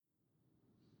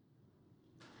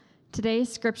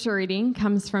Today's scripture reading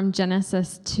comes from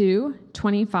Genesis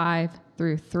 2:25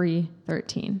 through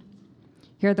 3:13.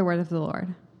 Hear the word of the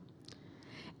Lord.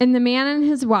 And the man and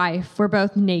his wife were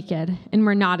both naked and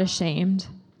were not ashamed.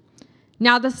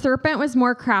 Now the serpent was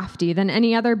more crafty than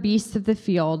any other beast of the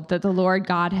field that the Lord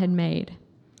God had made.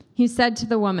 He said to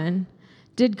the woman,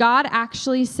 "Did God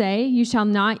actually say, 'You shall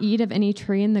not eat of any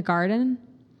tree in the garden'?"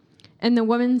 And the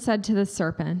woman said to the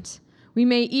serpent, "We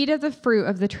may eat of the fruit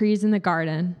of the trees in the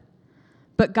garden.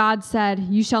 But God said,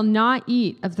 'You shall not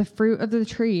eat of the fruit of the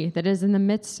tree that is in the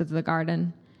midst of the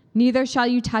garden, neither shall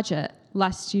you touch it,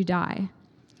 lest you die.'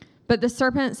 But the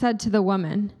serpent said to the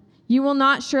woman, 'You will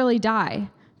not surely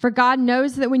die, for God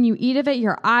knows that when you eat of it,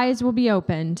 your eyes will be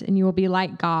opened, and you will be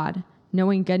like God,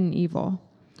 knowing good and evil.'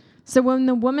 So when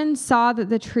the woman saw that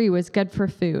the tree was good for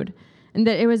food, and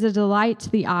that it was a delight to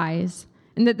the eyes,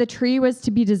 and that the tree was to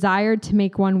be desired to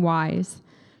make one wise,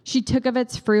 she took of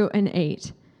its fruit and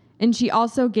ate. And she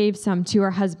also gave some to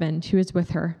her husband who was with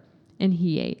her, and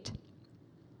he ate.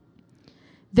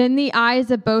 Then the eyes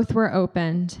of both were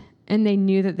opened, and they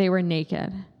knew that they were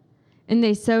naked. And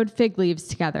they sewed fig leaves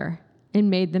together and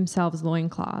made themselves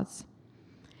loincloths.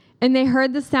 And they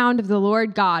heard the sound of the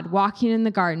Lord God walking in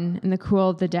the garden in the cool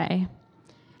of the day.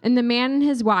 And the man and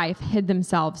his wife hid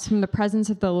themselves from the presence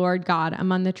of the Lord God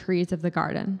among the trees of the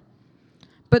garden.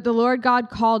 But the Lord God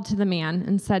called to the man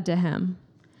and said to him,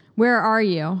 'Where are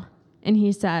you?' And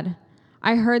he said,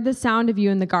 'I heard the sound of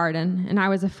you in the garden, and I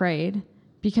was afraid,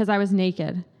 because I was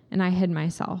naked, and I hid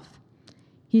myself.'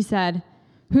 He said,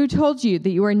 'Who told you that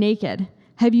you are naked?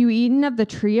 Have you eaten of the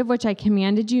tree of which I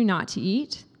commanded you not to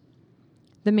eat?'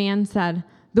 The man said,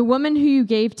 'The woman who you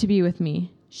gave to be with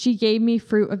me, she gave me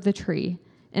fruit of the tree,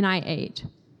 and I ate.'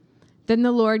 Then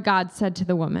the Lord God said to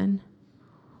the woman,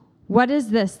 'What is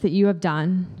this that you have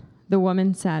done?' The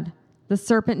woman said, 'The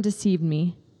serpent deceived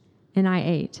me, and I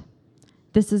ate.'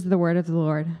 This is the word of the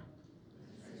Lord.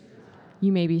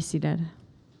 You may be seated.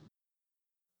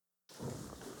 Well,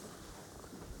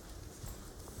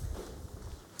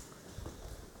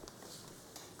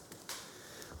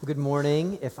 good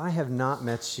morning. If I have not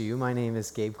met you, my name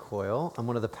is Gabe Coyle. I'm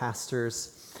one of the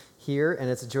pastors here, and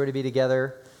it's a joy to be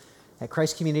together at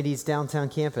Christ Community's downtown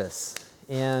campus.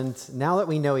 And now that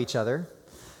we know each other,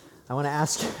 I want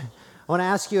to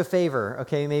ask you a favor.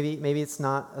 Okay, maybe it's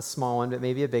not a small one, but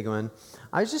maybe a big one.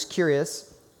 I was just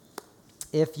curious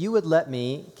if you would let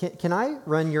me. Can I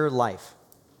run your life?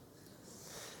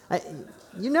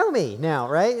 You know me now,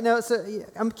 right? So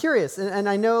I'm curious, and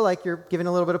I know like you're giving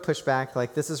a little bit of pushback,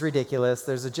 like this is ridiculous.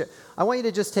 I want you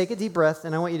to just take a deep breath,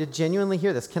 and I want you to genuinely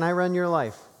hear this. Can I run your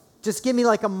life? Just give me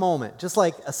like a moment, just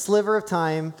like a sliver of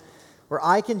time where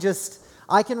I can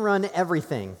run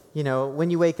everything. You know, when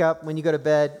you wake up, when you go to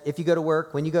bed, if you go to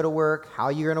work, when you go to work, how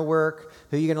you're going to work,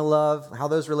 who you're going to love, how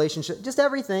those relationships, just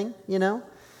everything, you know?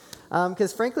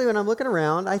 Because frankly, when I'm looking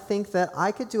around, I think that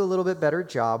I could do a little bit better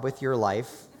job with your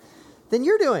life than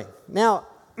you're doing. Now,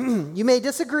 you may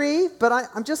disagree, but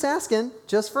I'm just asking,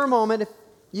 just for a moment, if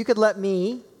you could let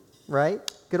me, right,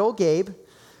 good old Gabe,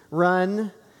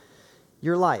 run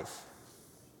your life.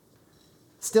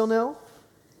 Still no?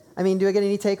 I mean, do I get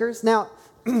any takers? Now,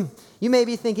 you may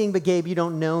be thinking, but Gabe, you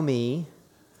don't know me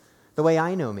the way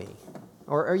I know me.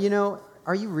 Or are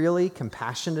you really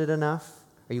compassionate enough?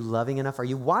 Are you loving enough? Are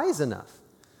you wise enough?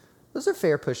 Those are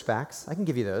fair pushbacks. I can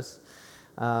give you those.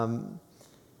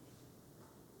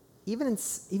 Even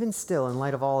still, in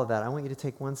light of all of that, I want you to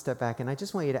take one step back, and I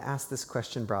just want you to ask this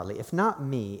question broadly. If not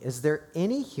me, is there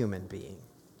any human being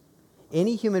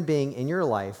in your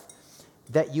life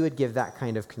that you would give that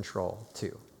kind of control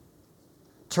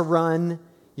to run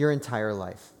your entire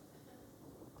life?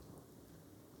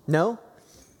 No?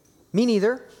 Me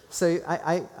neither. So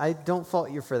I don't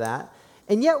fault you for that.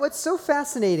 And yet what's so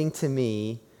fascinating to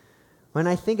me when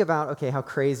I think about, okay, how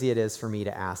crazy it is for me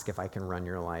to ask if I can run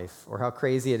your life, or how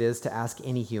crazy it is to ask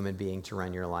any human being to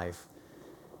run your life,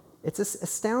 it's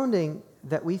astounding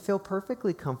that we feel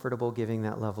perfectly comfortable giving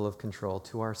that level of control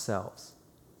to ourselves.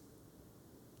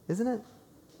 Isn't it?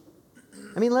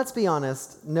 I mean, let's be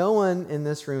honest. No one in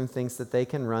this room thinks that they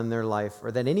can run their life, or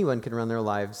that anyone can run their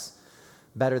lives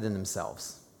better than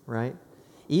themselves, right?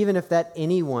 Even if that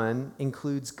anyone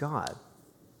includes God.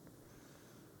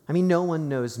 I mean, no one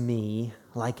knows me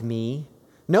like me.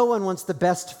 No one wants the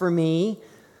best for me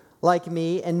like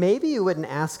me. And maybe you wouldn't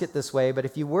ask it this way, but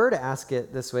if you were to ask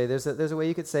it this way, there's a way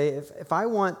you could say, if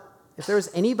there's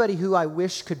anybody who I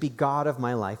wish could be God of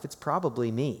my life, it's probably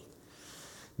me.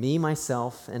 Me,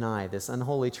 myself, and I, this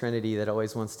unholy trinity that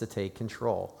always wants to take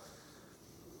control.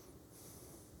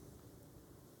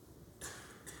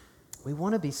 We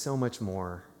want to be so much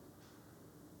more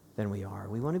than we are.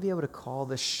 We want to be able to call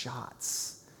the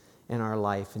shots in our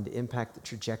life and to impact the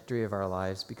trajectory of our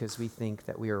lives because we think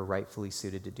that we are rightfully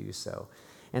suited to do so.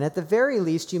 And at the very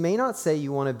least, you may not say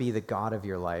you want to be the God of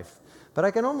your life, but I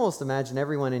can almost imagine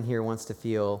everyone in here wants to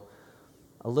feel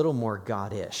a little more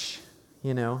God-ish,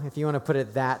 if you want to put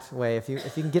it that way, if you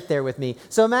can get there with me.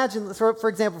 So imagine, for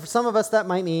example, for some of us that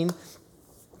might mean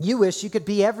you wish you could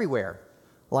be everywhere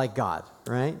like God,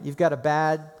 right? You've got a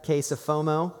bad case of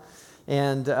FOMO,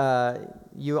 and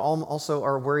you also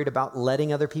are worried about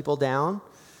letting other people down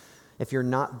if you're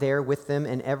not there with them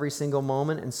in every single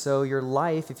moment. And so your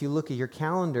life, if you look at your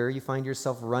calendar, you find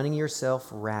yourself running yourself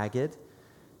ragged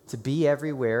to be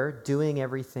everywhere, doing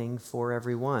everything for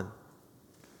everyone.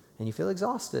 And you feel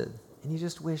exhausted, and you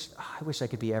just wish, I wish I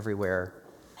could be everywhere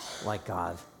like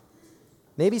God.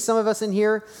 Maybe some of us in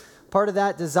here, part of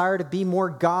that desire to be more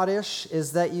God-ish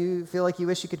is that you feel like you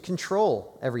wish you could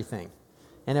control everything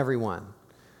and everyone.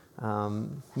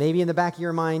 Maybe in the back of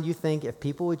your mind, you think, if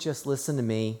people would just listen to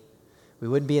me, we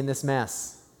wouldn't be in this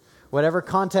mess. Whatever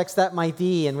context that might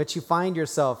be in which you find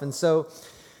yourself. And so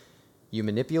you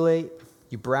manipulate,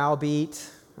 you browbeat,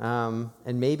 and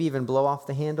maybe even blow off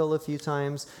the handle a few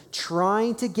times,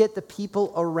 trying to get the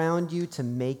people around you to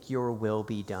make your will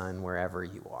be done wherever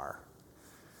you are.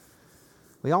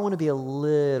 We all want to be a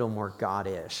little more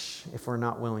God-ish if we're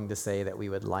not willing to say that we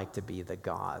would like to be the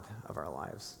God of our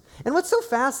lives. And what's so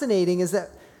fascinating is that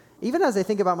even as I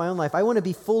think about my own life, I want to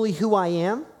be fully who I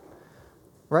am,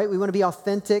 right? We want to be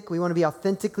authentic. We want to be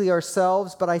authentically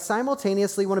ourselves, but I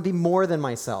simultaneously want to be more than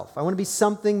myself. I want to be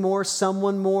something more,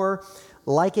 someone more,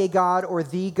 like a God or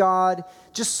the God,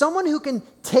 just someone who can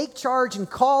take charge and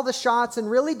call the shots and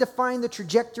really define the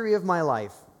trajectory of my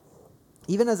life.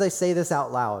 Even as I say this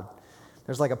out loud,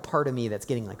 there's like a part of me that's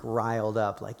getting like riled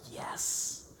up, like,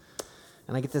 yes.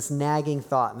 And I get this nagging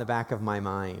thought in the back of my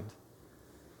mind.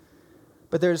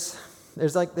 But there's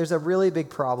a really big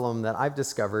problem that I've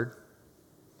discovered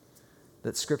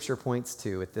that Scripture points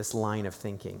to with this line of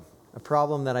thinking. A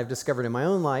problem that I've discovered in my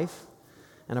own life,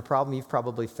 and a problem you've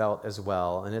probably felt as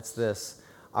well. And it's this: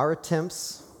 our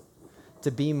attempts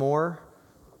to be more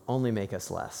only make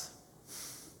us less.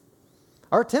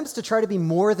 Our attempts to try to be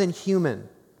more than human,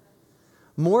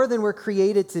 more than we're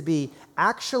created to be,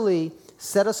 actually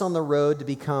set us on the road to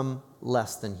become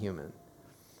less than human.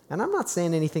 And I'm not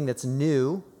saying anything that's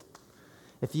new.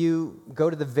 If you go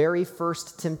to the very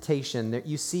first temptation, that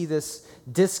you see this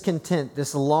discontent,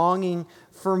 this longing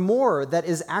for more that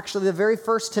is actually the very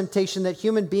first temptation that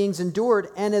human beings endured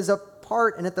and is a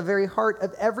part and at the very heart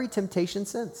of every temptation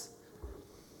since.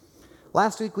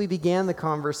 Last week we began the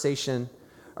conversation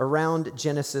around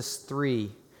Genesis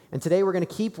 3. And today we're going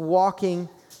to keep walking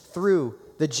through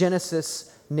the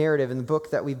Genesis narrative in the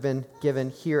book that we've been given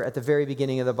here at the very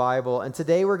beginning of the Bible. And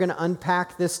today we're going to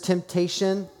unpack this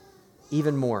temptation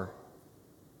even more.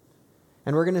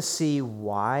 And we're going to see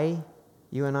why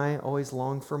you and I always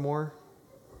long for more,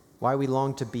 why we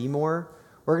long to be more.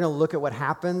 We're going to look at what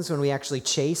happens when we actually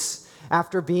chase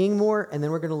after being more, and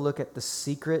then we're going to look at the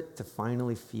secret to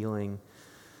finally feeling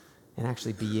and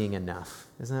actually being enough.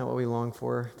 Isn't that what we long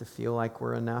for, to feel like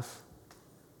we're enough?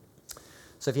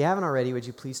 So if you haven't already, would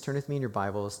you please turn with me in your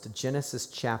Bibles to Genesis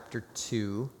chapter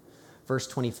 2, verse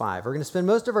 25. We're going to spend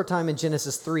most of our time in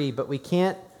Genesis 3, but we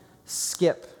can't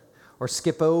skip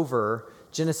over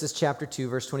Genesis chapter 2,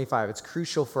 verse 25. It's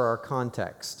crucial for our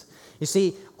context. You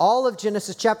see, all of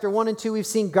Genesis chapter 1 and 2, we've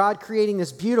seen God creating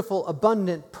this beautiful,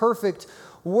 abundant, perfect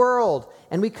world.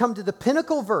 And we come to the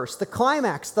pinnacle verse, the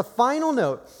climax, the final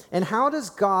note. And how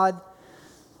does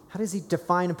he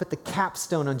define and put the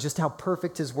capstone on just how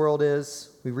perfect his world is?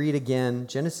 We read again,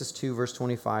 Genesis 2, verse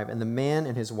 25, and the man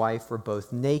and his wife were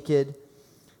both naked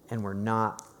and were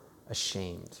not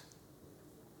ashamed.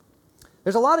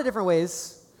 There's a lot of different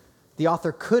ways the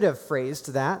author could have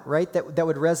phrased that, right? That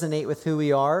would resonate with who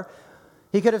we are.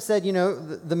 He could have said,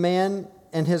 the man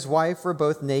and his wife were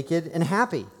both naked and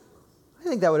happy. I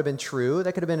think that would have been true.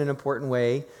 That could have been an important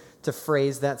way to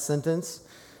phrase that sentence.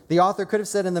 The author could have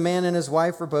said, and the man and his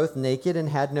wife were both naked and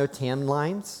had no tan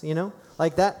lines,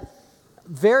 like that.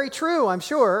 Very true, I'm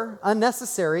sure.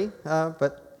 Unnecessary,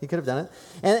 but he could have done it.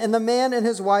 And the man and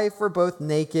his wife were both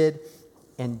naked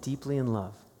and deeply in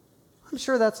love. I'm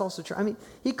sure that's also true. I mean,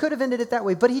 he could have ended it that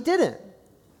way, but he didn't.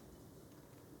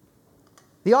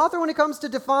 The author, when it comes to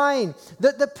define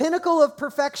the pinnacle of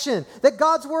perfection, that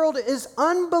God's world is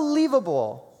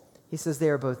unbelievable, he says they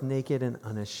are both naked and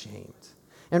unashamed.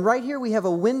 And right here we have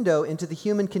a window into the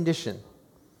human condition.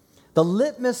 The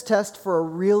litmus test for a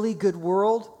really good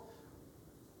world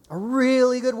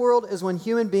is when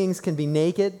human beings can be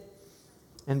naked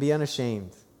and be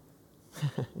unashamed.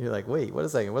 You're like, wait, what a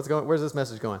second. Where's this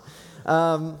message going?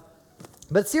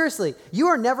 But seriously, you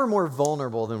are never more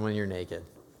vulnerable than when you're naked.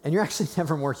 And you're actually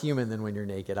never more human than when you're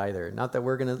naked either. Not that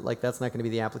we're going to, that's not going to be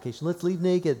the application. Let's leave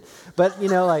naked. But,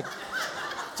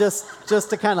 just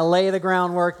to kind of lay the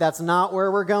groundwork, that's not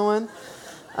where we're going.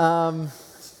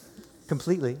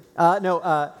 Completely.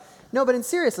 No, but in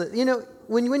seriously,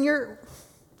 when you're,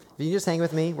 if you just hang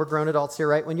with me, we're grown adults here,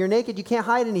 right? When you're naked, you can't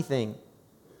hide anything.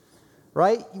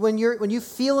 Right? When you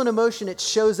feel an emotion, it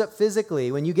shows up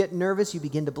physically. When you get nervous, you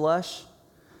begin to blush.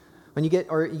 When you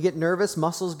get nervous,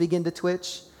 muscles begin to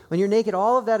twitch. When you're naked,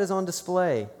 all of that is on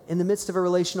display in the midst of a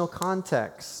relational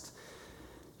context.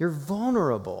 You're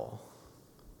vulnerable.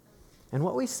 And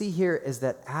what we see here is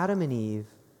that Adam and Eve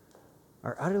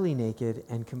are utterly naked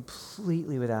and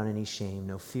completely without any shame.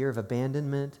 No fear of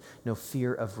abandonment, no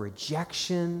fear of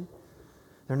rejection.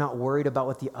 They're not worried about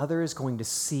what the other is going to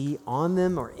see on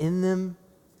them or in them.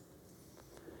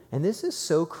 And this is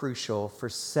so crucial for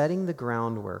setting the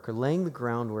groundwork or laying the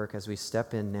groundwork as we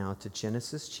step in now to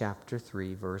Genesis chapter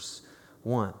 3, verse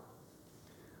 1.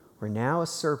 Where now a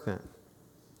serpent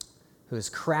who is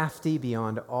crafty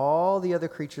beyond all the other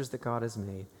creatures that God has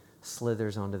made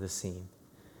slithers onto the scene.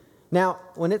 Now,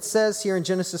 when it says here in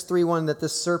Genesis 3:1 that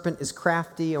this serpent is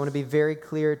crafty, I want to be very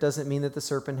clear. It doesn't mean that the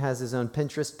serpent has his own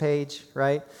Pinterest page,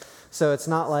 right? So it's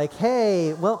not like,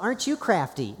 hey, well, aren't you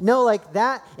crafty? No, like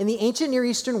that in the ancient Near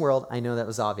Eastern world, I know that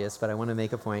was obvious, but I want to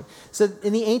make a point. So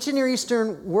in the ancient Near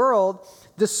Eastern world,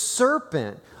 the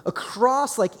serpent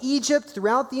across like Egypt,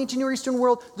 throughout the ancient Near Eastern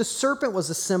world, the serpent was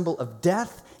a symbol of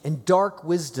death and dark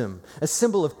wisdom, a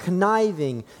symbol of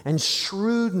conniving and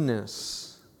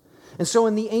shrewdness. And so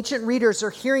when the ancient readers are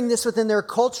hearing this within their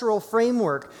cultural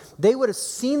framework, they would have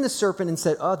seen the serpent and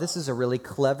said, oh, this is a really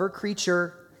clever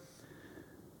creature,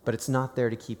 but it's not there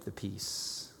to keep the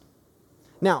peace.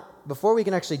 Now, before we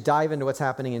can actually dive into what's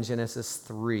happening in Genesis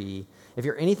 3, if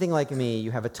you're anything like me,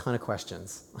 you have a ton of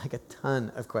questions, like a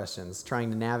ton of questions,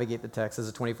 trying to navigate the text as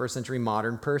a 21st century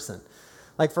modern person.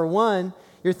 Like for one,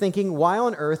 you're thinking, why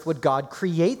on earth would God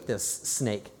create this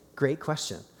snake? Great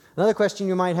question. Another question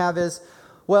you might have is,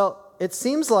 well, it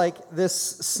seems like this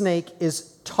snake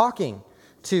is talking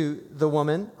to the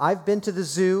woman. I've been to the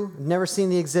zoo, never seen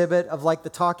the exhibit of like the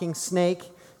talking snake.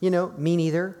 Me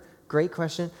neither. Great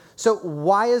question. So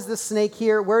why is the snake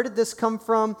here? Where did this come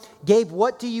from? Gabe,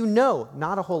 what do you know?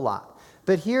 Not a whole lot.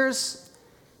 But here's,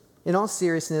 in all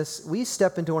seriousness, we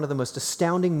step into one of the most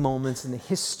astounding moments in the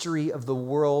history of the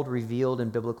world revealed in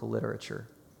biblical literature.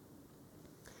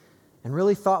 And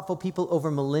really thoughtful people over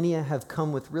millennia have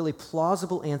come with really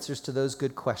plausible answers to those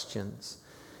good questions.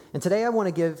 And today I want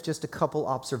to give just a couple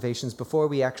observations before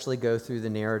we actually go through the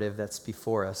narrative that's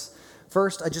before us.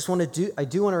 First, I do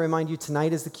want to remind you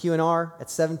tonight is the Q&R at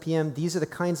 7 p.m. These are the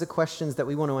kinds of questions that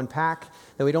we want to unpack,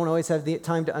 that we don't always have the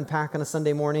time to unpack on a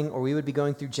Sunday morning, or we would be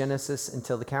going through Genesis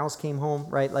until the cows came home,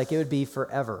 right? Like it would be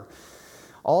forever.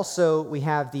 Also, we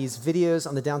have these videos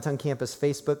on the Downtown Campus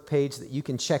Facebook page that you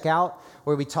can check out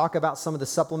where we talk about some of the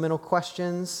supplemental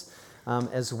questions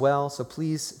as well. So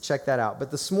please check that out.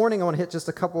 But this morning, I want to hit just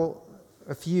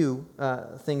a few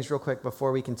things real quick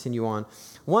before we continue on.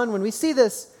 One, when we see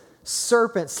this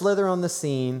serpent slither on the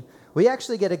scene, we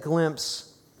actually get a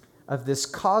glimpse of this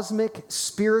cosmic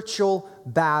spiritual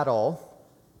battle,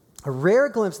 a rare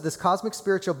glimpse of this cosmic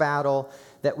spiritual battle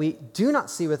that we do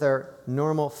not see with our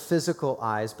normal physical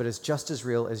eyes, but is just as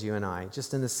real as you and I.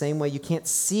 Just in the same way you can't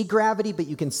see gravity, but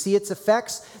you can see its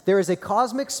effects, there is a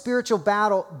cosmic spiritual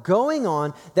battle going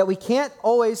on that we can't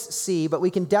always see, but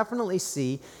we can definitely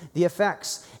see the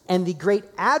effects. And the great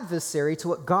adversary to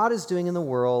what God is doing in the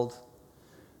world,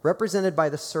 represented by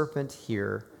the serpent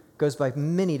here, goes by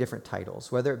many different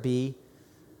titles, whether it be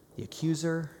the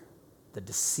accuser, the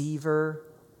deceiver,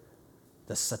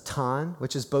 the Satan,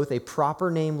 which is both a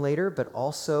proper name later, but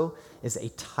also is a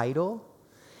title.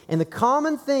 And the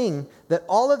common thing that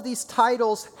all of these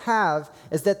titles have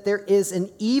is that there is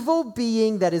an evil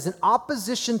being that is in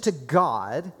opposition to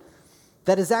God,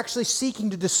 that is actually seeking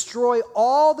to destroy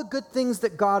all the good things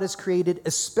that God has created,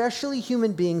 especially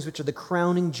human beings, which are the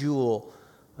crowning jewel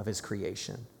of his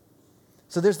creation.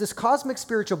 So there's this cosmic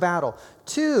spiritual battle.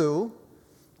 Two,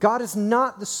 God is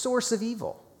not the source of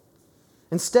evil.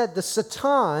 Instead, the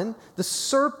Satan, the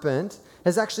serpent,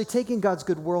 has actually taken God's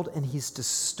good world and he's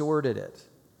distorted it.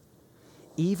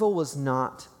 Evil was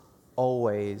not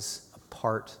always a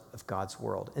part of God's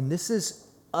world. And this is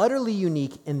utterly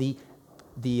unique in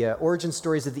the origin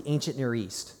stories of the ancient Near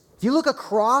East. If you look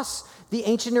across the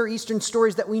ancient Near Eastern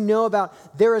stories that we know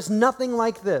about, there is nothing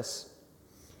like this.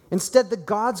 Instead, the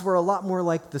gods were a lot more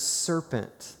like the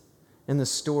serpent in the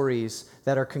stories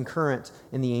that are concurrent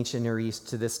in the ancient Near East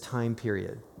to this time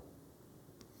period.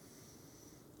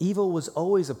 Evil was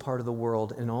always a part of the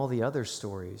world in all the other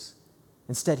stories.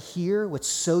 Instead, here, what's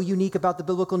so unique about the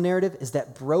biblical narrative is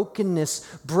that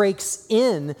brokenness breaks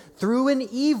in through an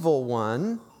evil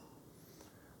one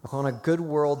upon a good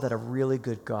world that a really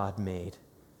good God made.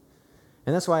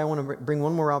 And that's why I want to bring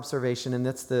one more observation, and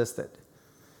that's this, that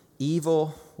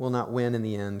evil will not win in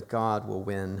the end. God will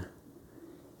win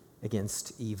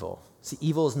against evil. See,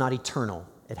 evil is not eternal.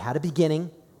 It had a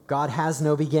beginning. God has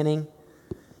no beginning.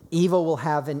 Evil will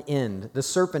have an end. The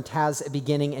serpent has a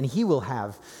beginning, and he will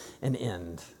have an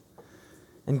end.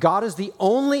 And God is the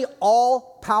only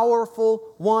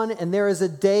all-powerful one, and there is a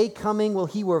day coming where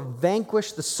he will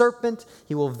vanquish the serpent,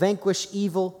 he will vanquish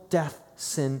evil, death,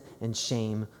 sin, and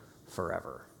shame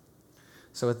forever.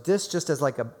 So with this just as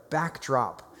like a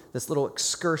backdrop, this little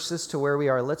excursus to where we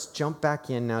are, let's jump back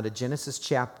in now to Genesis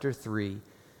chapter 3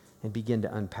 and begin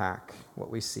to unpack what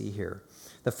we see here.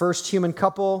 The first human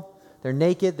couple, they're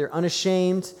naked, they're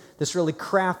unashamed. This really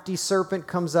crafty serpent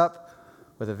comes up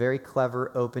with a very clever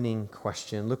opening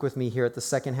question. Look with me here at the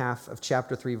second half of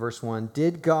chapter 3, verse 1.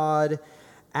 Did God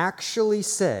actually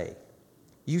say,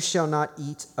 "You shall not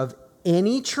eat of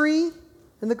any tree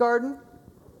in the garden"?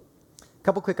 A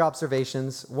couple quick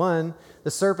observations. One, the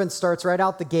serpent starts right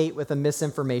out the gate with a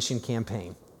misinformation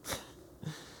campaign.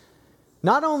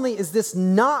 Not only is this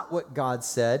not what God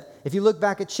said, if you look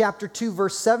back at chapter 2,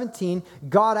 verse 17,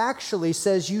 God actually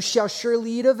says, "You shall surely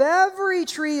eat of every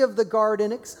tree of the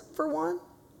garden except for one."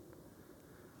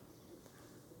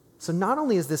 So not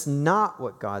only is this not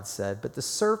what God said, but the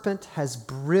serpent has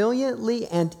brilliantly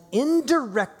and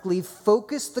indirectly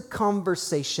focused the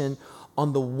conversation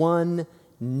on the one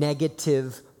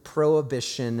negative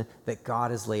prohibition that God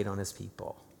has laid on his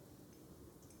people.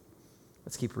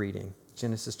 Let's keep reading.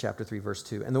 Genesis chapter 3, verse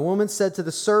 2. And the woman said to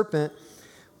the serpent,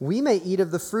 "We may eat of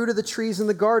the fruit of the trees in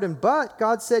the garden, but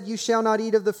God said, 'You shall not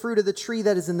eat of the fruit of the tree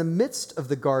that is in the midst of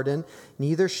the garden,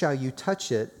 neither shall you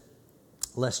touch it,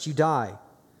 lest you die.'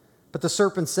 But the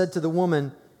serpent said to the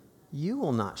woman, 'You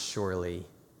will not surely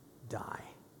die.'"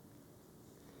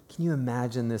 Can you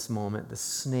imagine this moment? The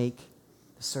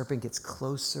serpent gets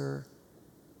closer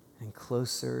and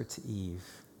closer to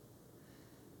Eve.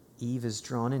 Eve is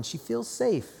drawn in. She feels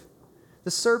safe.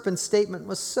 The serpent's statement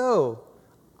was so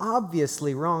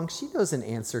obviously wrong. She knows an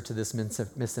answer to this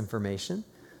misinformation.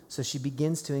 So she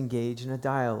begins to engage in a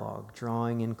dialogue,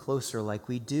 drawing in closer like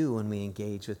we do when we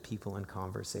engage with people in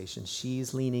conversation.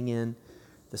 She's leaning in.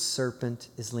 The serpent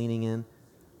is leaning in.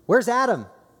 Where's Adam?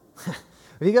 If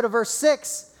you go to verse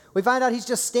 6, we find out he's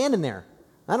just standing there.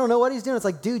 I don't know what he's doing. It's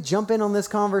like, dude, jump in on this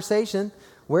conversation.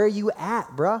 Where are you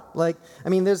at, bruh?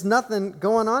 There's nothing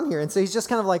going on here. And so he's just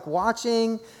kind of like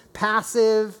watching,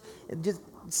 passive, just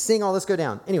seeing all this go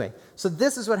down. Anyway, so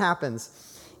this is what happens.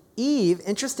 Eve,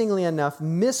 interestingly enough,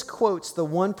 misquotes the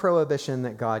one prohibition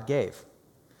that God gave.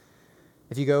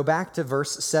 If you go back to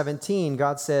verse 17,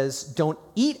 God says, "Don't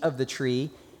eat of the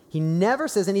tree." He never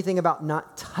says anything about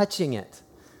not touching it.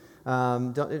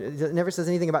 It never says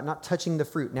anything about not touching the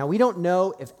fruit. Now, we don't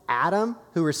know if Adam,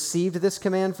 who received this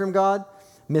command from God,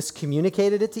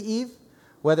 miscommunicated it to Eve,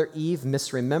 whether Eve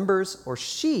misremembers or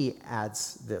she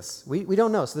adds this. We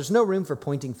don't know. So there's no room for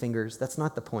pointing fingers. That's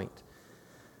not the point.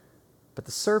 But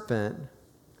the serpent,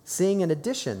 seeing an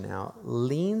addition now,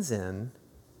 leans in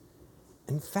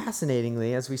and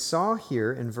fascinatingly, as we saw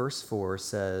here in verse 4,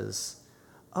 says,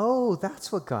 "Oh, that's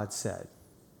what God said.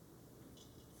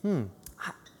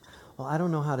 I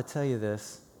don't know how to tell you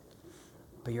this,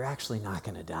 but you're actually not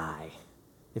going to die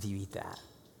if you eat that."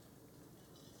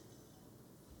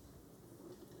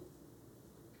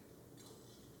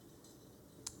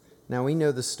 Now we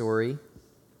know the story.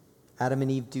 Adam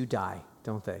and Eve do die,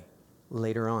 don't they?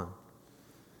 Later on.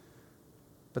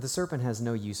 But the serpent has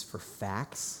no use for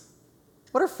facts.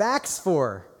 What are facts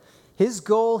for? His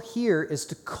goal here is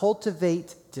to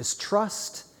cultivate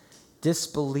distrust,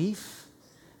 disbelief,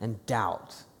 and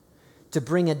doubt, to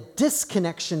bring a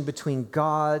disconnection between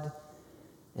God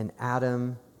and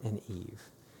Adam and Eve.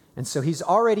 And so he's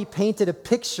already painted a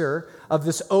picture of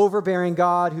this overbearing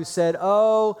God who said,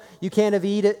 "Oh, you can't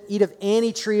eat of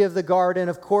any tree of the garden."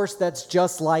 Of course, that's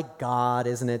just like God,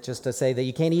 isn't it? Just to say that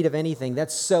you can't eat of anything.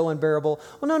 That's so unbearable.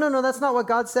 Well, no, that's not what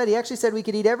God said. He actually said we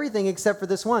could eat everything except for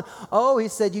this one. Oh, he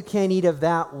said you can't eat of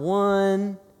that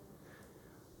one.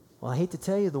 Well, I hate to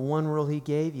tell you, the one rule he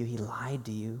gave you, he lied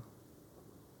to you.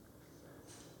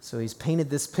 So he's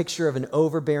painted this picture of an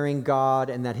overbearing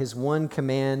God and that his one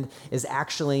command is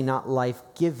actually not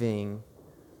life-giving.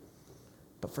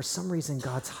 But for some reason,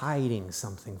 God's hiding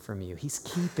something from you. He's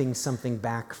keeping something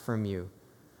back from you.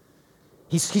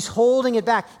 He's holding it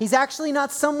back. He's actually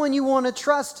not someone you want to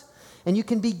trust. And you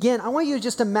can begin. I want you to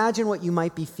just imagine what you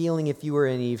might be feeling if you were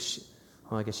in Eve's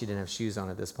well, I guess she didn't have shoes on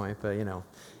at this point, but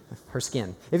her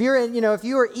skin. If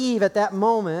you were Eve at that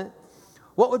moment,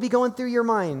 what would be going through your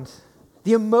mind?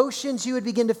 The emotions you would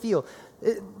begin to feel.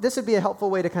 This would be a helpful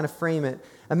way to kind of frame it.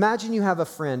 Imagine you have a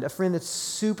friend that's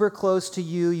super close to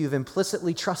you. You've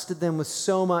implicitly trusted them with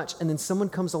so much, and then someone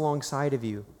comes alongside of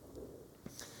you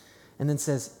and then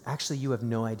says, actually, you have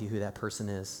no idea who that person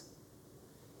is.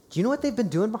 Do you know what they've been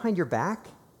doing behind your back?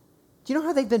 Do you know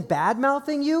how they've been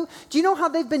bad-mouthing you? Do you know how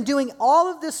they've been doing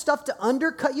all of this stuff to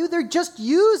undercut you? They're just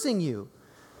using you.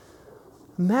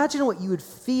 Imagine what you would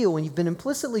feel when you've been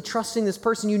implicitly trusting this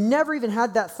person. You never even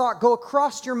had that thought go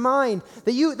across your mind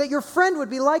that your friend would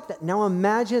be like that. Now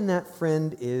imagine that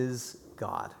friend is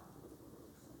God.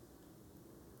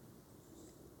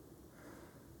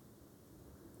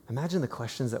 Imagine the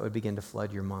questions that would begin to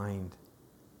flood your mind.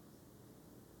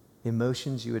 The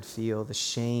emotions you would feel, the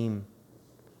shame.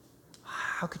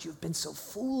 How could you have been so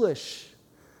foolish?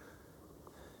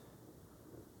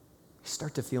 You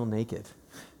start to feel naked.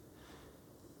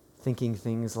 Thinking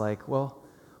things like, well,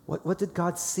 what did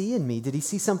God see in me? Did he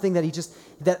see something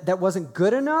that that wasn't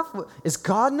good enough? Is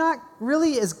God not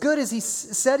really as good as he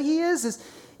said he is?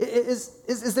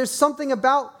 Is there something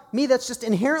about me that's just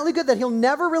inherently good that he'll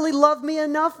never really love me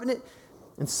enough?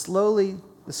 And slowly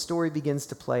the story begins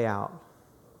to play out.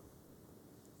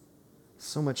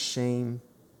 So much shame,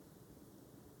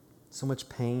 so much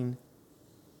pain.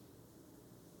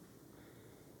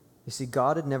 You see,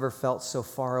 God had never felt so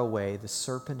far away. The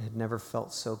serpent had never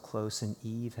felt so close, and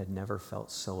Eve had never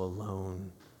felt so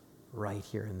alone right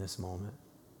here in this moment.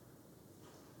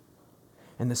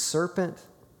 And the serpent,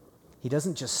 he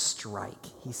doesn't just strike,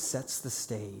 he sets the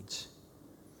stage.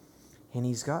 And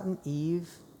he's gotten Eve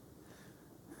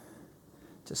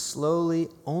to slowly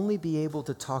only be able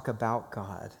to talk about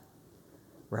God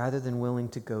rather than willing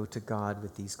to go to God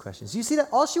with these questions. You see that?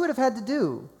 All she would have had to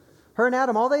do, her and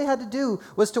Adam, all they had to do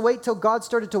was to wait till God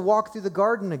started to walk through the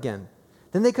garden again.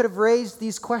 Then they could have raised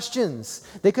these questions.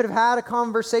 They could have had a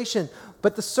conversation.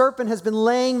 But the serpent has been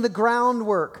laying the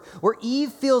groundwork where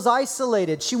Eve feels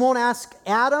isolated. She won't ask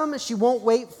Adam. She won't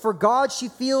wait for God. She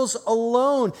feels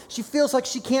alone. She feels like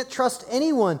she can't trust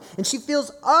anyone. And she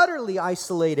feels utterly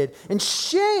isolated. And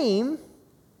shame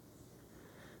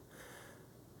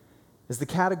is the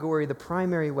category, the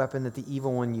primary weapon that the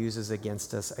evil one uses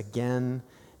against us again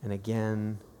and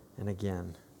again and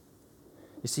again.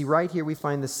 You see, right here we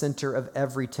find the center of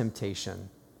every temptation.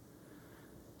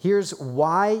 Here's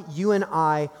why you and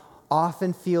I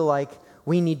often feel like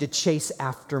we need to chase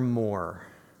after more.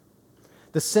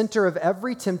 The center of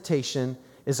every temptation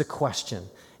is a question,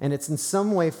 and it's in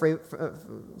some way,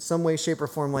 shape, or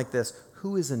form like this: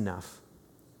 who is enough?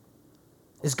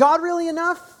 Is God really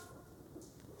enough?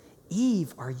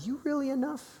 Eve, are you really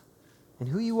enough in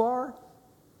who you are?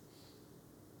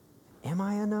 Am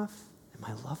I enough? Am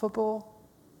I lovable?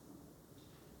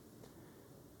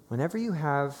 Whenever you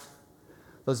have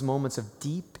those moments of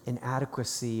deep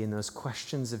inadequacy and those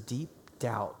questions of deep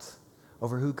doubt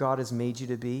over who God has made you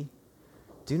to be,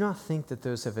 do not think that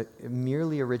those have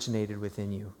merely originated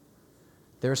within you.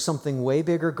 There's something way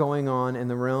bigger going on in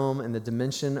the realm and the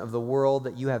dimension of the world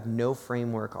that you have no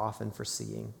framework often for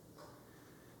seeing.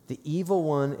 The evil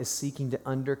one is seeking to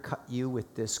undercut you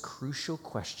with this crucial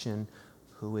question: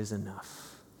 who is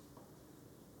enough?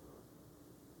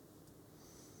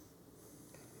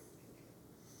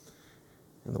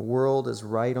 And the world is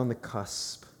right on the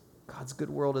cusp. God's good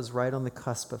world is right on the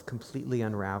cusp of completely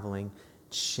unraveling.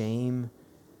 Shame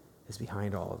is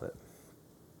behind all of it.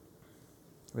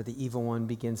 Where the evil one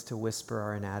begins to whisper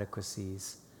our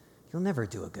inadequacies. You'll never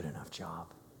do a good enough job.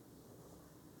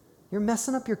 You're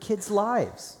messing up your kids'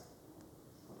 lives.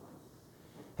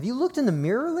 Have you looked in the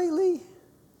mirror lately?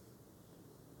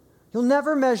 You'll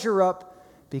never measure up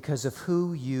because of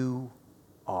who you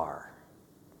are.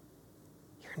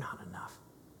 You're not enough.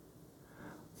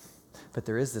 But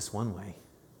there is this one way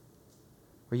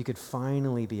where you could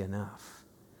finally be enough.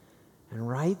 And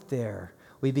right there,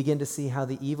 we begin to see how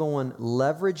the evil one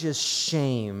leverages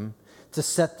shame to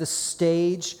set the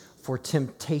stage for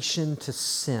temptation to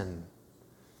sin.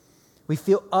 We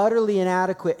feel utterly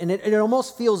inadequate, and it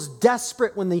almost feels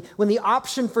desperate when the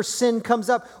option for sin comes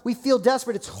up. We feel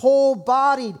desperate. It's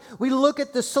whole-bodied. We look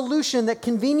at the solution that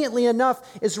conveniently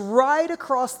enough is right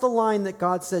across the line that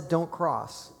God said don't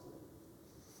cross.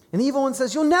 And the evil one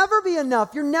says, you'll never be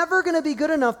enough. You're never going to be good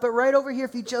enough. But right over here,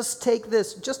 if you just take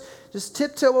this, just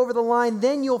tiptoe over the line,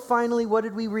 then you'll finally, what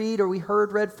did we read or we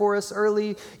heard read for us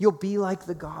early? You'll be like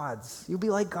the gods. You'll be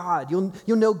like God. You'll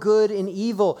know good and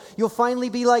evil. You'll finally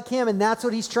be like him. And that's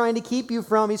what he's trying to keep you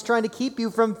from. He's trying to keep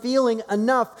you from feeling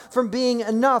enough, from being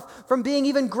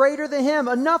even greater than him,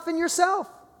 enough in yourself.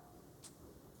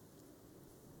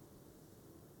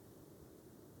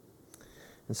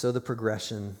 And so the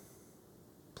progression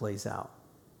plays out.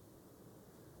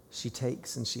 She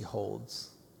takes and she holds.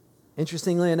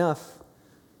 Interestingly enough,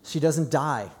 she doesn't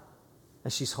die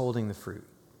as she's holding the fruit.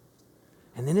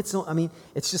 And then it's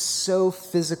just so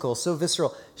physical, so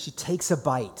visceral. She takes a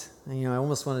bite. And, I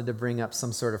almost wanted to bring up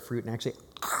some sort of fruit and actually,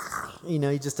 you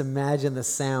just imagine the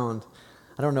sound.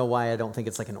 I don't know why I don't think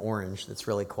it's like an orange that's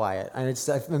really quiet. I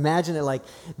imagine it like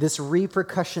this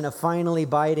repercussion of finally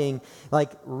biting,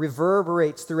 like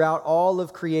reverberates throughout all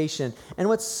of creation. And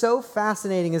what's so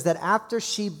fascinating is that after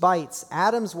she bites,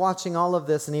 Adam's watching all of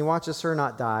this and he watches her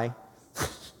not die.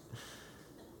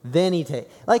 Then he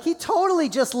totally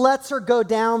just lets her go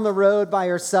down the road by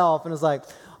herself and is like,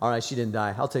 all right, she didn't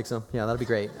die. I'll take some. Yeah, that'll be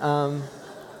great.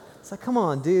 It's like, come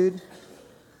on, dude.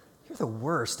 You're the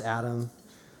worst, Adam.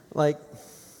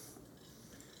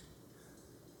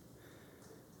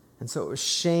 And so it was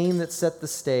shame that set the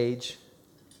stage.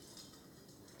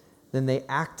 Then they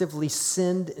actively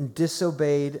sinned and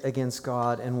disobeyed against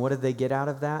God. And what did they get out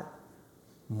of that?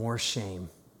 More shame.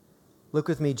 Look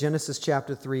with me, Genesis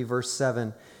chapter 3, verse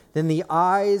 7. Then the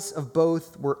eyes of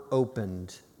both were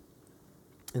opened,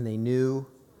 and they knew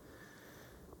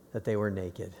that they were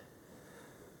naked.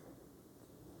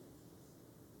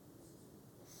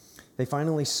 They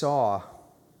finally saw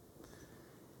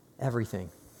everything.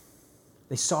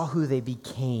 They saw who they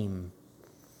became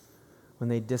when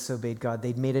they disobeyed God.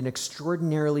 They'd made an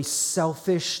extraordinarily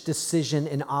selfish decision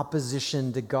in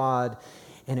opposition to God,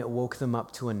 and it woke them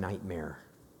up to a nightmare.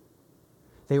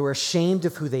 They were ashamed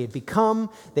of who they had become.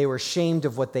 They were ashamed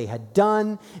of what they had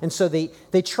done. And so they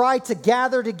tried to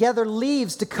gather together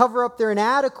leaves to cover up their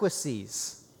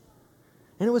inadequacies.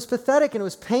 And it was pathetic and it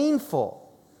was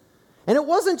painful. And it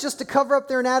wasn't just to cover up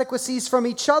their inadequacies from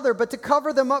each other, but to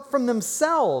cover them up from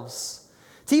themselves.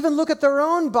 To even look at their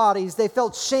own bodies, they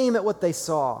felt shame at what they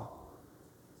saw.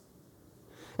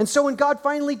 And so when God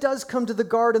finally does come to the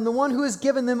garden, the one who has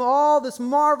given them all this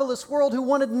marvelous world, who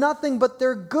wanted nothing but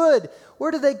their good,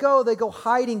 where do they go? They go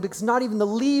hiding because not even the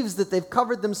leaves that they've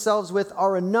covered themselves with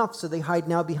are enough, so they hide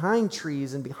now behind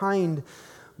trees and behind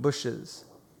bushes.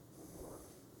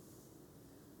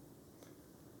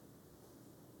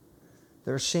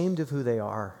 They're ashamed of who they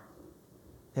are.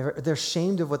 They're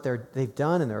ashamed of what they've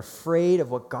done, and they're afraid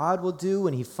of what God will do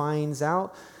when he finds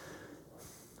out.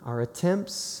 Our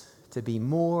attempts to be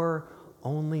more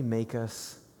only make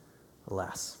us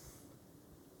less.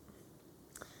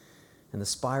 And the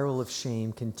spiral of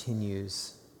shame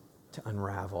continues to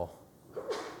unravel.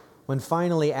 When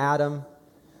finally Adam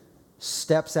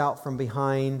steps out from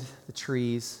behind the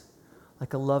trees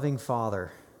like a loving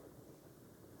father,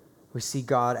 we see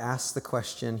God ask the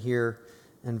question here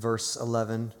in verse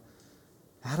 11,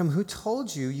 Adam, who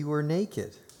told you you were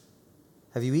naked?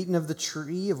 Have you eaten of the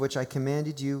tree of which I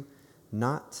commanded you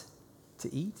not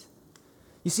to eat?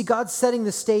 You see, God's setting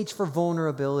the stage for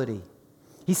vulnerability.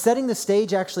 He's setting the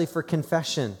stage actually for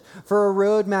confession, for a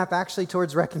roadmap actually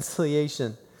towards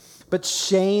reconciliation. But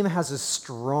shame has a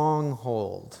strong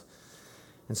hold.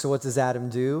 And so what does Adam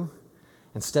do?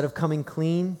 Instead of coming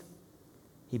clean,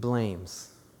 he blames.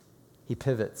 He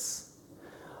pivots.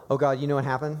 Oh God, you know what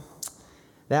happened?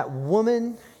 That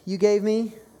woman you gave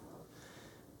me,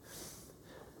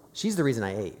 she's the reason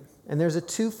I ate. And there's a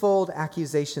twofold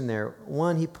accusation there.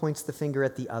 One, he points the finger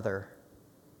at the other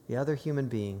human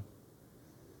being.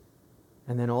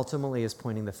 And then ultimately is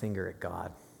pointing the finger at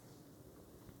God.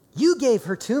 You gave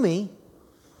her to me.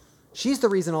 She's the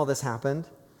reason all this happened.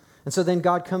 And so then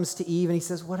God comes to Eve and he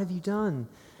says, what have you done?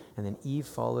 And then Eve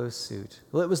follows suit.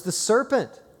 Well, it was the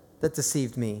serpent that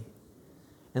deceived me.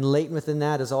 And latent within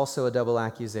that is also a double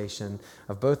accusation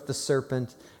of both the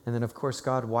serpent and then, of course,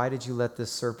 God, why did you let this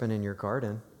serpent in your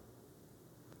garden?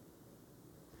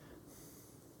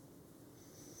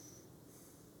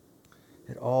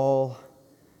 It all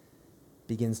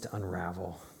begins to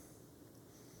unravel.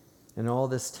 And all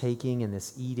this taking and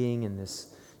this eating and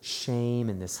this shame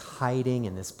and this hiding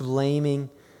and this blaming,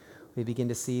 we begin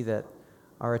to see that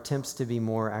our attempts to be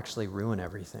more actually ruin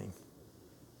everything.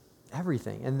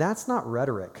 Everything. And that's not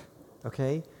rhetoric,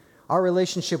 okay? Our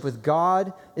relationship with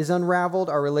God is unraveled.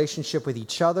 Our relationship with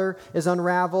each other is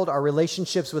unraveled. Our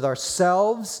relationships with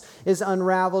ourselves is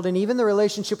unraveled. And even the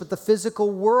relationship with the physical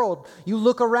world. You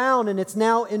look around and it's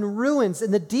now in ruins.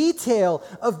 And the detail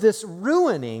of this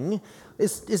ruining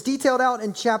is detailed out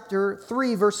in chapter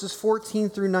 3, verses 14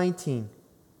 through 19.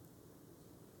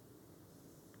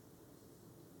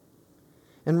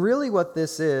 And really what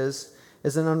this is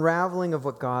an unraveling of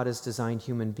what God has designed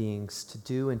human beings to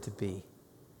do and to be.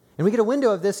 And we get a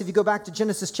window of this if you go back to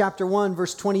Genesis chapter 1,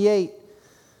 verse 28.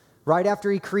 Right after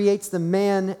he creates the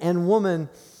man and woman,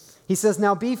 he says,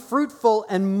 "Now be fruitful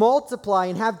and multiply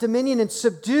and have dominion and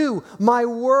subdue my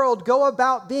world. Go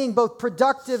about being both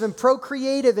productive and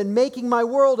procreative and making my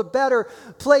world a better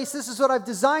place." This is what I've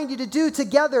designed you to do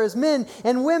together as men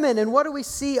and women. And what do we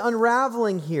see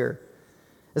unraveling here?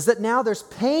 Is that now there's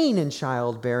pain in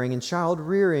childbearing and child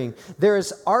rearing. There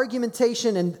is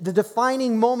argumentation and the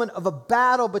defining moment of a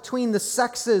battle between the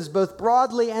sexes, both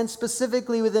broadly and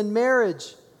specifically within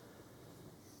marriage.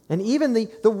 And even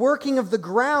the working of the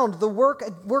ground, the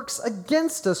works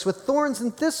against us, with thorns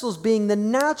and thistles being the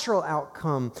natural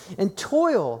outcome, and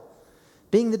toil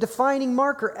being the defining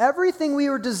marker. Everything we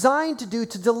were designed to do,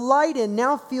 to delight in,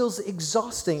 now feels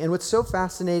exhausting. And what's so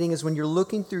fascinating is when you're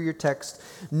looking through your text,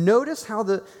 notice how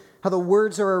the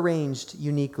words are arranged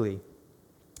uniquely.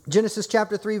 Genesis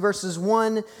chapter 3, verses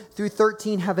 1 through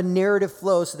 13 have a narrative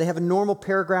flow, so they have a normal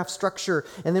paragraph structure.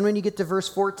 And then when you get to verse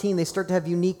 14, they start to have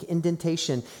unique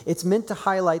indentation. It's meant to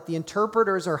highlight, the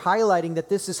interpreters are highlighting that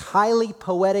this is highly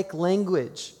poetic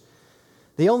language.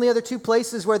 The only other two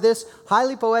places where this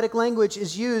highly poetic language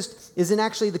is used is in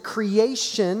actually the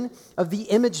creation of the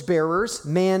image bearers,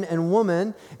 man and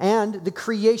woman, and the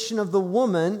creation of the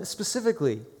woman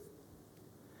specifically.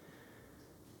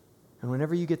 And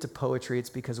whenever you get to poetry, it's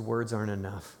because words aren't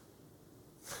enough.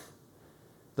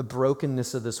 The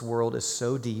brokenness of this world is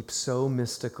so deep, so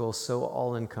mystical, so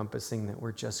all-encompassing that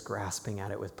we're just grasping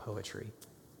at it with poetry.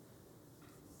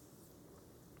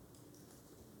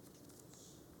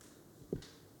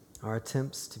 Our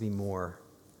attempts to be more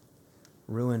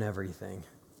ruin everything.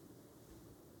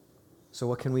 So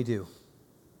what can we do?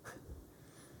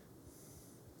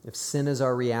 If sin is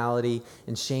our reality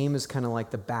and shame is kind of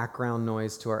like the background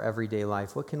noise to our everyday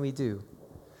life, what can we do?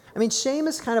 I mean, shame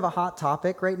is kind of a hot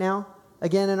topic right now,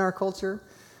 again, in our culture.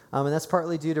 And that's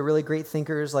partly due to really great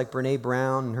thinkers like Brené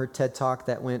Brown and her TED Talk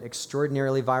that went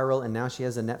extraordinarily viral, and now she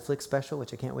has a Netflix special,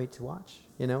 which I can't wait to watch,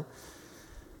 you know.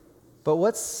 But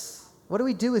what do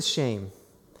we do with shame?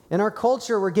 In our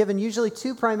culture, we're given usually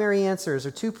two primary answers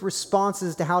or two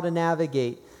responses to how to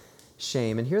navigate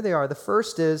shame. And here they are. The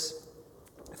first is,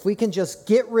 if we can just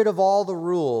get rid of all the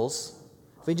rules,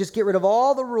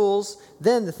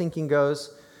 then the thinking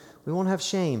goes, we won't have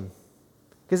shame.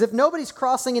 Because if nobody's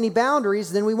crossing any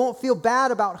boundaries, then we won't feel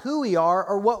bad about who we are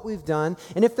or what we've done.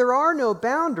 And if there are no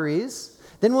boundaries,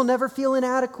 then we'll never feel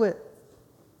inadequate.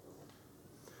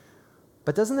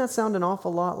 But doesn't that sound an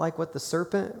awful lot like what the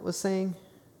serpent was saying?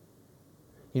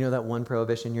 You know that one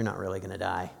prohibition, you're not really going to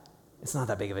die. It's not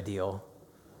that big of a deal.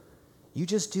 You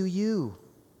just do you,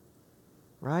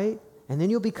 right? And then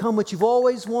you'll become what you've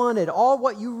always wanted. All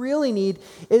what you really need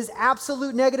is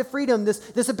absolute negative freedom,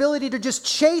 this ability to just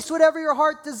chase whatever your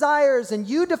heart desires, and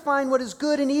you define what is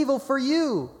good and evil for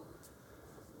you.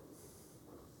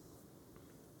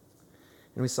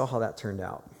 And we saw how that turned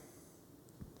out.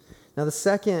 Now, the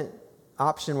second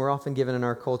option we're often given in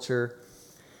our culture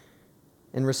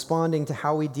in responding to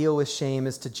how we deal with shame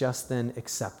is to just then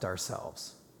accept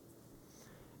ourselves.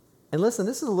 And listen,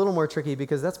 this is a little more tricky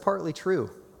because that's partly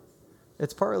true.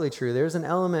 It's partly true. There's an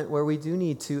element where we do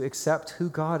need to accept who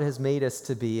God has made us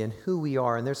to be and who we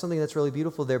are. And there's something that's really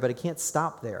beautiful there, but it can't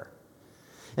stop there.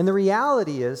 And the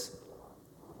reality is,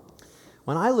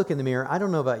 when I look in the mirror, I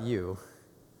don't know about you,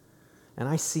 and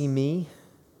I see me,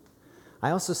 I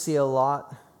also see a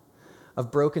lot of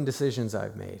broken decisions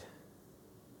I've made.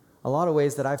 A lot of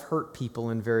ways that I've hurt people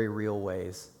in very real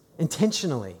ways,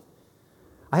 intentionally.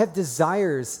 I have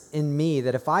desires in me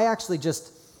that if I actually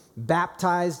just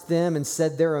baptized them and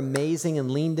said they're amazing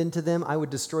and leaned into them, I would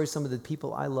destroy some of the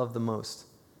people I love the most.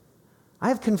 I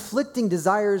have conflicting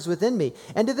desires within me.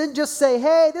 And to then just say,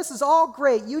 hey, this is all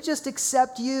great, you just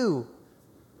accept you,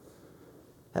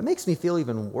 that makes me feel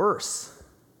even worse.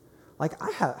 Like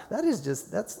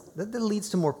that leads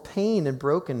to more pain and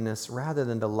brokenness rather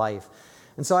than to life.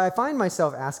 And so I find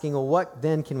myself asking, well, what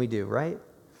then can we do, right?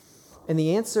 And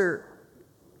the answer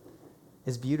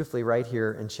is beautifully right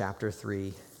here in chapter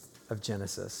 3 of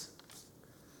Genesis.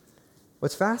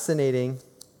 What's fascinating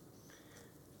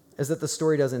is that the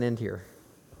story doesn't end here.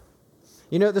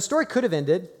 You know, the story could have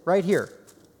ended right here.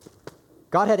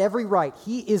 God had every right.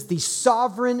 He is the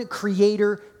sovereign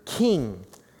creator king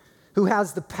who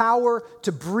has the power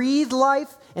to breathe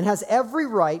life and has every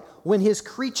right when his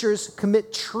creatures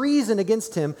commit treason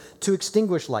against him to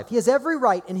extinguish life. He has every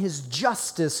right in his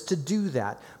justice to do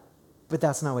that, but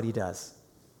that's not what he does.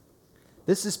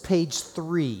 This is page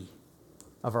 3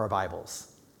 of our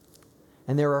Bibles,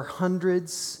 and there are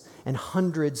hundreds and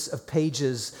hundreds of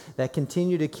pages that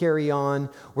continue to carry on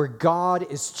where God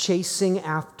is chasing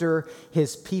after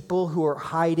his people who are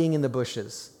hiding in the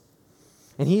bushes.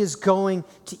 And he is going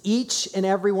to each and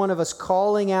every one of us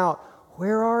calling out,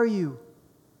 where are you?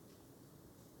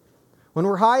 When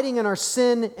we're hiding in our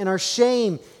sin and our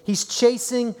shame, he's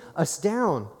chasing us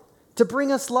down to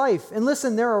bring us life. And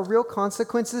listen, there are real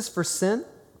consequences for sin.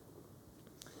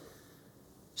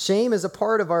 Shame is a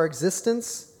part of our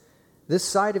existence, this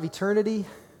side of eternity.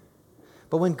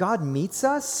 But when God meets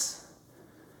us,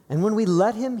 and when we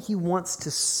let him, he wants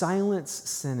to silence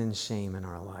sin and shame in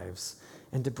our lives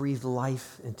and to breathe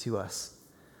life into us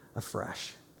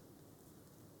afresh.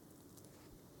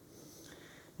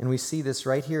 And we see this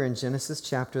right here in Genesis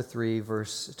chapter 3,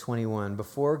 verse 21.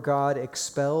 Before God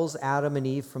expels Adam and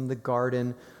Eve from the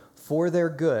garden for their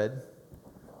good,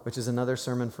 which is another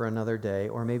sermon for another day,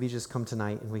 or maybe just come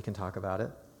tonight and we can talk about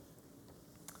it.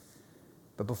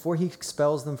 But before he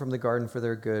expels them from the garden for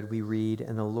their good, we read,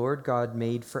 and the Lord God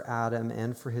made for Adam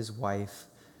and for his wife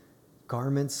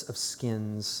garments of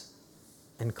skins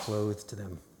and clothed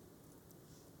them.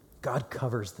 God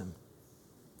covers them.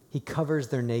 He covers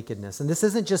their nakedness. And this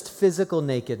isn't just physical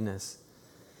nakedness.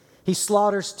 He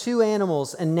slaughters 2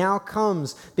 animals and now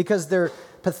comes because their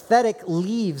pathetic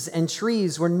leaves and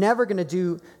trees were never going to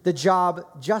do the job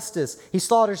justice. He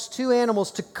slaughters 2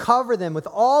 animals to cover them with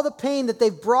all the pain that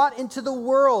they've brought into the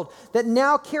world that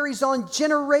now carries on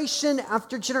generation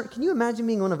after generation. Can you imagine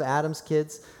being one of Adam's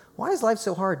kids? Why is life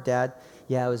so hard, Dad?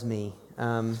 Yeah, it was me.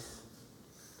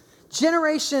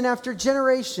 Generation after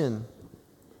generation.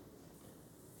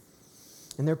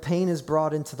 And their pain is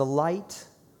brought into the light.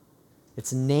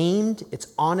 It's named,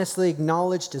 it's honestly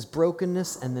acknowledged as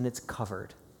brokenness, and then it's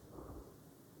covered.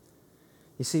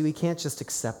 You see, we can't just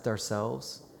accept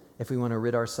ourselves if we want to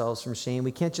rid ourselves from shame.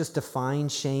 We can't just define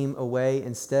shame away.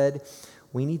 Instead,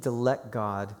 we need to let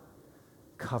God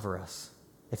cover us.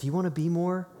 If you want to be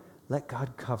more, let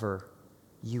God cover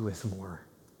you with more.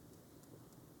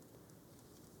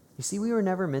 You see, we were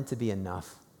never meant to be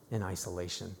enough in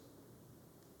isolation.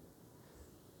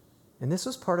 And this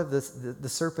was part of the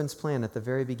serpent's plan at the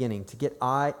very beginning, to get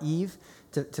Eve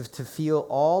to feel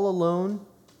all alone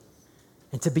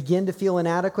and to begin to feel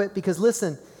inadequate. Because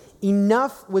listen,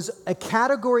 enough was a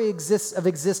category of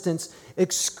existence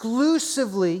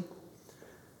exclusively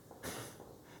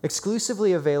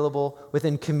available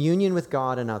within communion with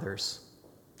God and others.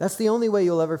 That's the only way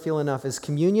you'll ever feel enough, is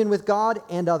communion with God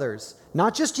and others.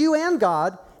 Not just you and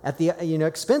God at the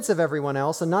expense of everyone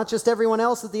else, and not just everyone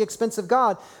else at the expense of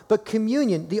God, but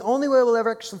communion. The only way we'll ever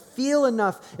actually feel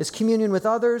enough is communion with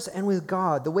others and with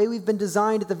God. The way we've been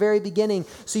designed at the very beginning,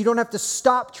 so you don't have to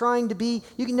stop trying to be.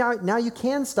 Now you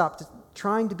can stop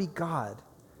trying to be God.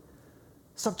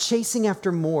 Stop chasing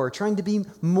after more, trying to be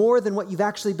more than what you've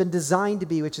actually been designed to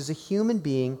be, which is a human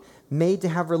being made to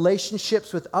have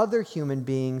relationships with other human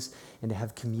beings and to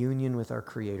have communion with our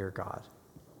Creator God.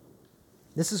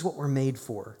 This is what we're made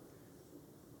for.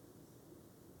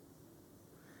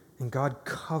 And God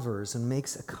covers and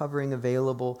makes a covering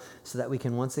available so that we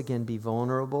can once again be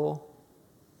vulnerable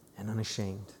and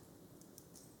unashamed.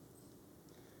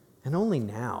 And only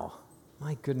now,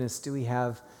 my goodness, do we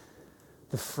have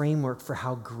the framework for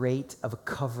how great of a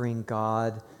covering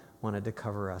God wanted to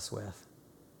cover us with.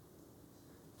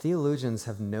 Theologians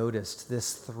have noticed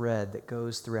this thread that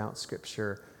goes throughout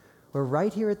Scripture, where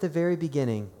right here at the very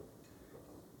beginning,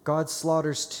 God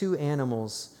slaughters 2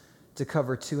 animals to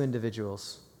cover 2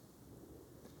 individuals.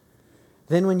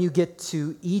 Then when you get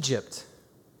to Egypt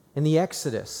in the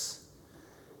Exodus,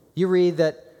 you read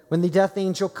that when the death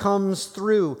angel comes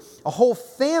through, a whole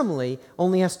family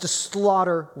only has to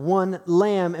slaughter 1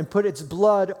 lamb and put its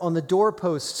blood on the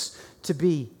doorposts to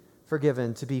be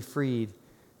forgiven, to be freed,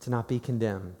 to not be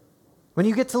condemned. When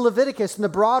you get to Leviticus and the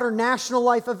broader national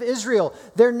life of Israel,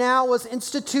 there now was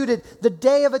instituted the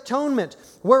Day of Atonement,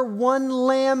 where 1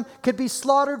 lamb could be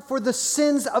slaughtered for the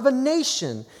sins of a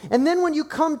nation. And then when you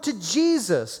come to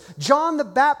Jesus, John the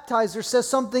Baptizer says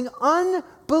something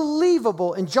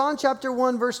unbelievable. In John chapter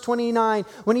 1, verse 29,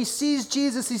 when he sees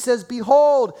Jesus, he says,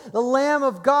 "Behold, the Lamb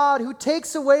of God who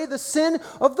takes away the sin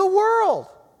of the world."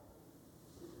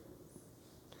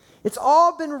 It's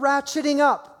all been ratcheting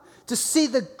up to see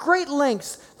the great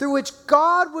lengths through which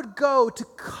God would go to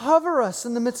cover us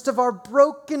in the midst of our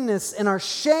brokenness and our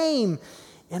shame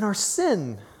and our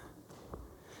sin.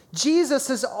 Jesus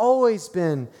has always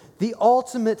been the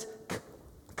ultimate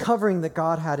covering that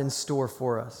God had in store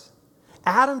for us.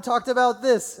 Adam talked about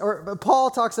this, or Paul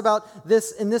talks about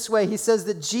this in this way. He says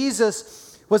that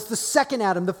Jesus was the second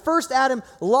Adam. The first Adam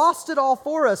lost it all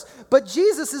for us, but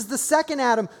Jesus is the second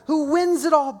Adam who wins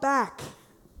it all back.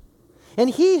 And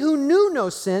he who knew no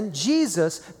sin,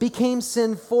 Jesus, became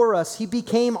sin for us. He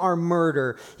became our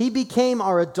murder. He became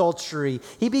our adultery.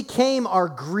 He became our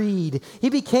greed. He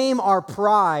became our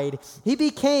pride. He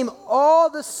became all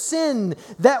the sin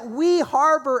that we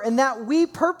harbor and that we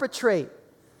perpetrate.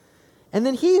 And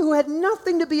then he who had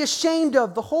nothing to be ashamed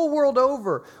of the whole world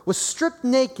over was stripped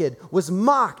naked, was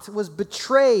mocked, was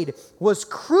betrayed, was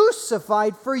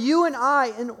crucified for you and I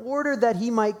in order that he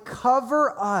might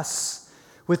cover us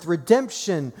with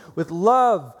redemption, with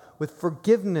love, with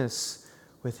forgiveness,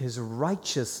 with his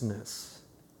righteousness,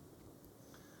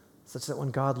 such that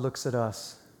when God looks at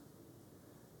us,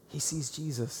 he sees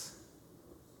Jesus.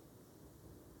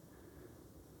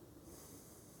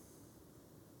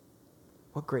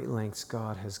 What great lengths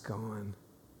God has gone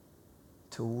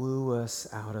to woo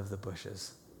us out of the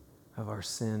bushes of our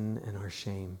sin and our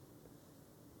shame,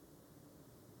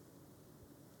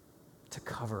 to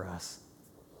cover us.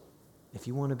 If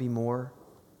you want to be more,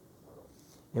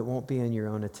 it won't be in your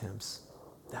own attempts.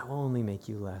 That will only make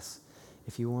you less.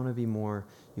 If you want to be more,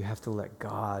 you have to let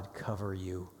God cover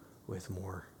you with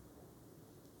more.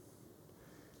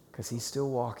 Because he's still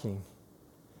walking,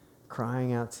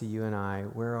 crying out to you and I,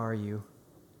 where are you?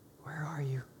 Where are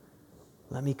you?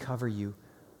 Let me cover you.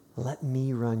 Let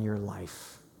me run your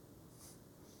life.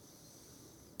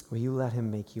 Will you let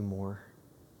him make you more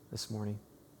this morning?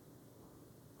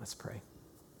 Let's pray.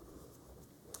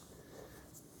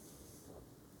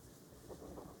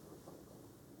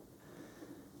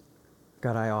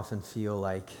 God, I often feel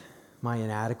like my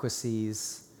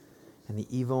inadequacies and the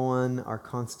evil one are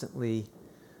constantly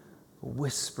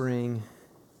whispering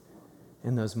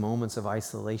in those moments of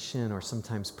isolation, or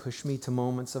sometimes push me to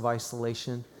moments of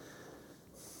isolation.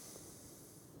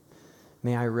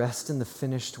 May I rest in the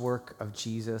finished work of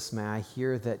Jesus. May I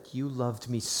hear that you loved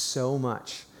me so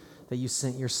much that you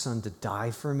sent your son to die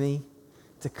for me,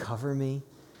 to cover me,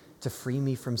 to free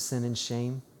me from sin and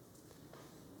shame.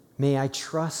 May I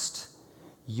trust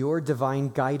your divine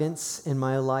guidance in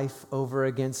my life over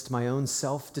against my own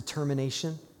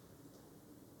self-determination,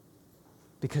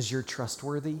 because you're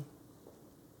trustworthy,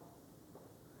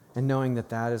 and knowing that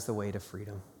that is the way to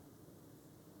freedom.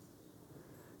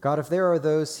 God, if there are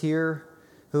those here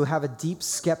who have a deep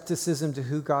skepticism to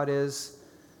who God is,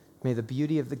 may the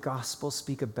beauty of the gospel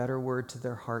speak a better word to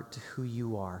their heart to who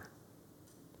you are.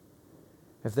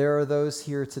 If there are those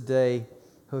here today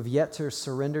who have yet to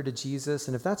surrender to Jesus,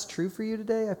 and if that's true for you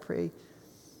today, I pray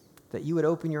that you would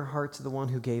open your heart to the one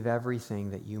who gave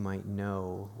everything that you might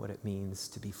know what it means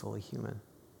to be fully human.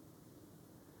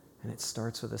 And it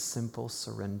starts with a simple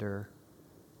surrender,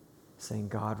 saying,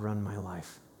 God, run my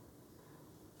life.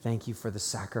 Thank you for the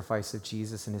sacrifice of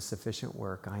Jesus and his sufficient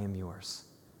work. I am yours.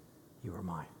 You are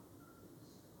mine.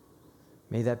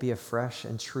 May that be afresh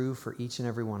and true for each and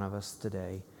every one of us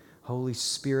today. Holy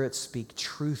Spirit, speak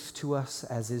truth to us,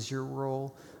 as is your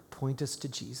role. Point us to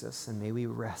Jesus, and may we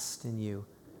rest in you,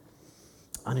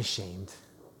 unashamed,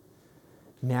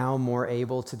 now more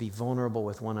able to be vulnerable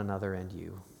with one another and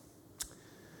you.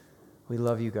 We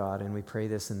love you, God, and we pray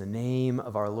this in the name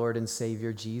of our Lord and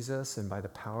Savior, Jesus, and by the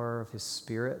power of his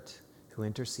Spirit who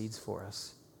intercedes for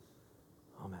us.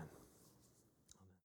 Amen.